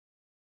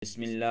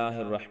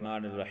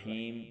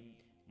बिस्मिल्लाहिर्रहमानिर्रहीम।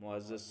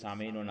 मुअज़्ज़ज़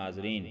सामीन व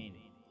नाज़रीन,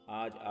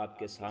 आज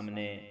आपके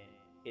सामने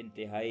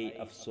इंतहाई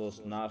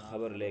अफसोसनाक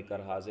ख़बर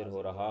लेकर हाज़िर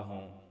हो रहा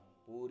हूँ।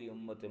 पूरी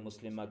उम्मत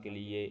मुस्लिमा के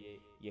लिए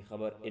ये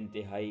ख़बर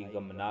इंतहाई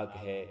गमनाक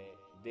है।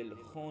 दिल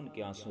खून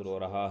के आंसू रो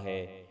रहा है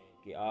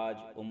कि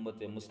आज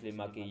उम्मत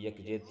मुस्लिमा की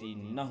यकजहती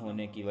न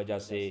होने की वजह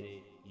से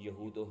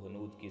यहूद व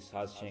हनूद की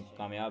साजिशें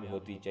कामयाब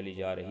होती चली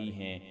जा रही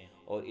हैं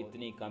और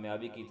इतनी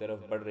कामयाबी की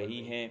तरफ बढ़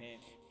रही हैं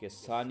कि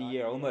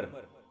सानिए उमर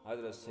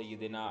हज़रत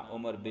सैयदना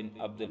उमर बिन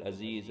अब्दुल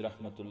अजीज़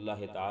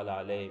रहमतुल्लाह ताला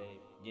अलैह,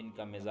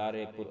 जिनका मज़ार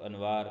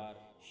पुरअनवार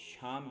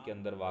शाम के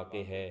अंदर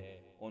वाक़े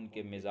है,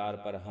 उनके मज़ार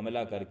पर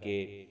हमला करके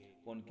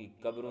उनकी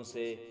कब्रों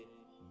से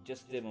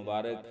जस्द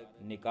मुबारक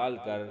निकाल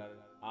कर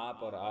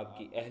आप और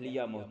आपकी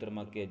अहलिया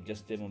मोहतरमा के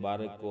जस्द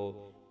मुबारक को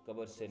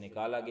कब्र से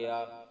निकाला गया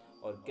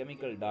और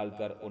केमिकल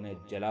डालकर उन्हें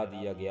जला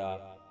दिया गया।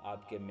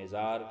 आपके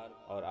मज़ार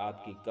और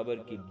आपकी कब्र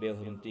की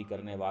बेहुरमती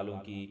करने वालों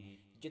की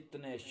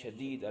जितने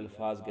शदीद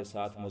अल्फाज के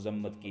साथ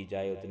मज़म्मत की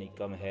जाए उतनी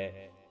कम है।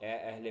 ए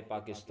अहले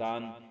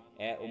पाकिस्तान,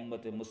 ए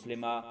उम्मत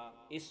मुस्लिमा,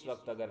 इस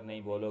वक्त अगर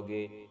नहीं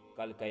बोलोगे,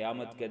 कल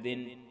क़यामत के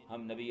दिन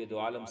हम नबी दो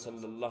आलम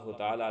सल्लल्लाहु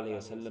ताला अलैहि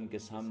वसल्लम के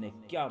सामने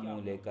क्या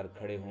मुंह लेकर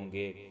खड़े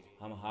होंगे।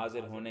 हम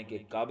हाजिर होने के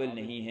काबिल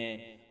नहीं हैं।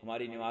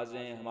 हमारी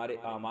नमाजें, हमारे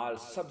आमाल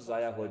सब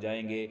ज़ाया हो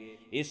जाएंगे।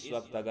 इस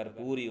वक्त अगर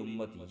पूरी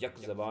उम्मत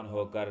यक ज़बान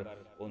होकर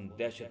उन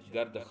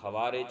दहशतगर्द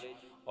खवारिज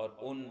और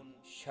उन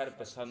शर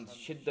पसंद,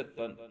 शिद्दत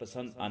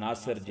पसंद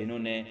अनासर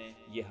जिन्होंने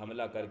ये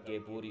हमला करके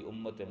पूरी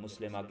उम्मत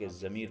मुस्लिमा के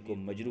ज़मीर को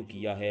मजरू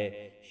किया है,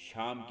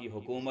 शाम की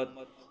हुकूमत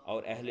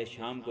और अहले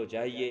शाम को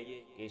चाहिए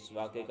कि इस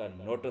वाक़े का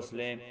नोटिस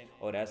लें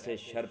और ऐसे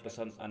शर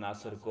पसंद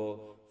अनासर को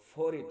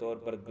फौरी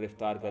तौर पर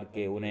गिरफ़्तार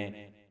करके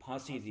उन्हें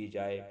फांसी दी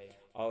जाए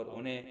और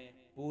उन्हें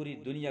पूरी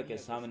दुनिया के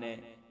सामने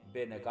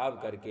बेनकाब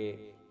करके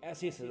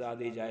ऐसी सज़ा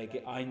दी जाए कि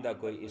आइंदा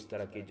कोई इस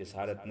तरह की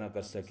जसारत न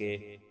कर सके।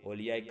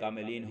 औलिया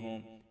कामिलीन हों,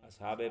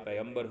 असहाबे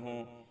पैगम्बर हों,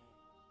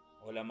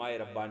 उलमाए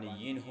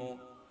रब्बानियीन हों,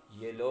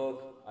 ये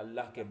लोग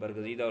अल्लाह के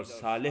बरगज़ीदा और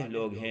सालेह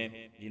लोग हैं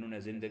जिन्होंने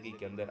ज़िंदगी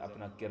के अंदर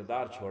अपना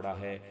किरदार छोड़ा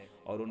है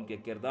और उनके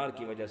किरदार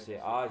की वजह से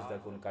आज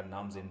तक उनका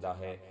नाम ज़िंदा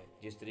है।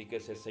 जिस तरीके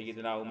से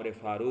सैयदना उमर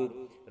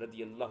फ़ारूक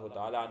रज़ियल्लाहु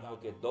ताला अन्हु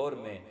के दौर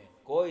में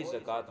कोई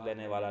ज़कात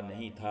लेने वाला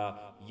नहीं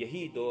था,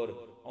 यही दौर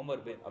उमर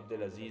बिन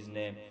अब्दुल अजीज़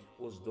ने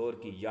उस दौर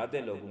की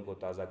यादें लोगों को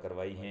ताज़ा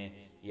करवाई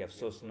हैं। ये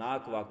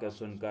अफसोसनाक वाक़या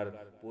सुनकर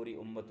पूरी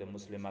उम्मत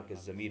मुस्लिमा के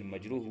ज़मीर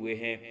मजरूह हुए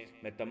हैं।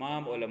 मैं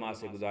तमाम उलमा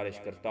से गुजारिश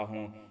करता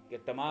हूँ कि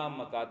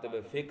तमाम मकातब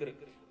फ़िक्र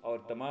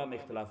और तमाम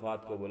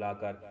इख्तिलाफ़ात को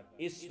बुलाकर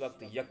इस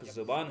वक्त यक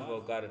ज़ुबान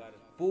होकर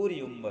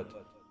पूरी उम्मत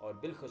और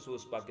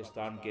बिलखसूस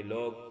पाकिस्तान के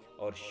लोग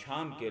और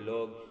शाम के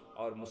लोग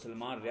और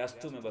मुसलमान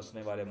रियासतों में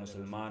बसने वाले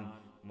मुसलमान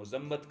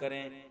मज़म्मत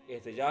करें,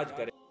 एहतजाज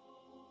करें,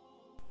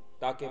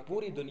 ताकि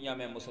पूरी दुनिया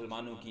में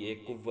मुसलमानों की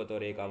एक कुव्वत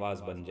और एक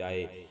आवाज़ बन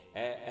जाए।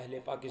 ए अहले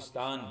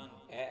पाकिस्तान,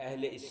 ए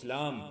अहले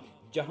इस्लाम,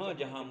 जहाँ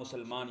जहाँ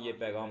मुसलमान ये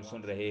पैगाम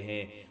सुन रहे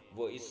हैं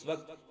वो इस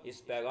वक्त इस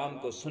पैगाम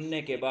को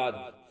सुनने के बाद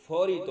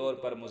फौरी तौर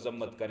पर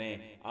मज़म्मत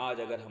करें। आज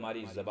अगर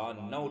हमारी ज़बान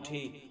न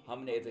उठी,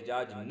 हमने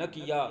एहतजाज न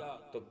किया,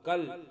 तो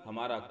कल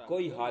हमारा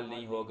कोई हाल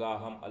नहीं होगा।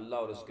 हम अल्लाह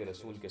और उसके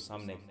रसूल के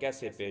सामने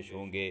कैसे पेश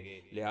होंगे।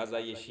 लिहाजा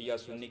ये शिया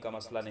सुन्नी का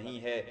मसला नहीं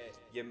है,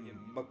 ये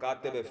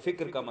मकातब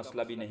फ़िक्र का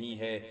मसला भी नहीं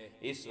है।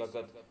 इस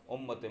वक्त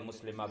उम्मत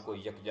मुस्लिमा को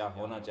यकजा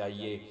होना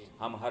चाहिए।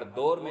 हम हर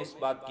दौर में इस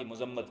बात की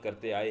मज़म्मत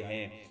करते आए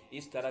हैं।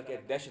 इस तरह के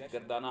दहशत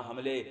गर्दाना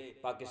हमले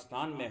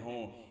पाकिस्तान में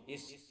हों,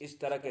 इस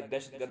तरह के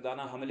दहशत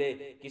गर्दाना हमले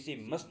किसी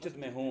मस्जिद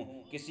में हों,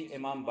 किसी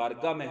इमाम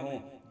बारगाह में हों,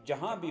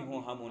 जहाँ भी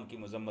हों हम उनकी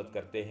मज़म्मत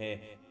करते हैं।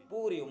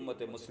 पूरी उम्मत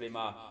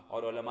मुस्लिमा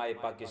और उलमाए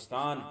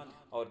पाकिस्तान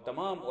और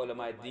तमाम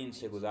उलमाए दीन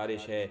से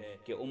गुजारिश है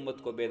कि उम्मत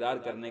को बेदार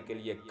करने के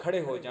लिए खड़े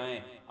हो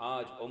जाएं।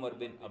 आज उमर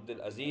बिन अब्दुल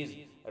अजीज़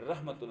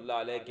रहमतुल्लाह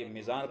अलैह के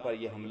मिज़ार पर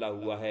यह हमला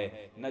हुआ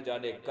है, न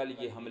जाने कल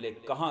ये हमले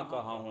कहाँ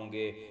कहाँ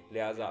होंगे।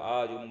 लिहाजा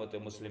आज उम्मत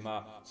मुस्लिमा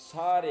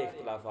सारे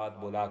इख्तिलाफ़ात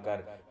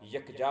बुलाकर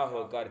यकजा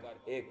होकर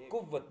एक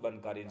कुव्वत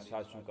बनकर इन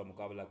साजिशों का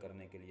मुकाबला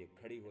करने के लिए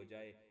खड़ी हो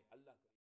जाए।